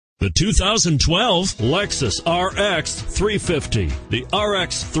The 2012 Lexus RX 350. The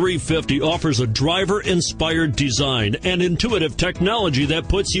RX 350 offers a driver-inspired design and intuitive technology that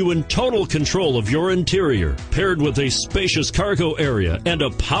puts you in total control of your interior. Paired with a spacious cargo area and a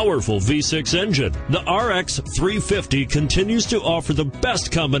powerful V6 engine, the RX 350 continues to offer the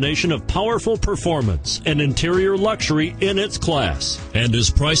best combination of powerful performance and interior luxury in its class and is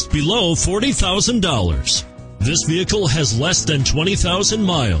priced below $40,000. This vehicle has less than 20,000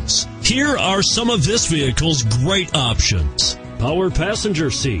 miles. Here are some of this vehicle's great options: power passenger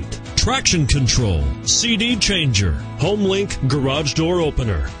seat, traction control, CD changer, HomeLink garage door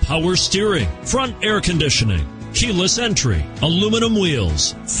opener, power steering, front air conditioning, keyless entry, aluminum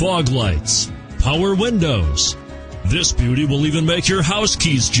wheels, fog lights, power windows. This beauty will even make your house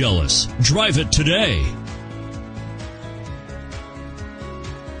keys jealous. Drive it today.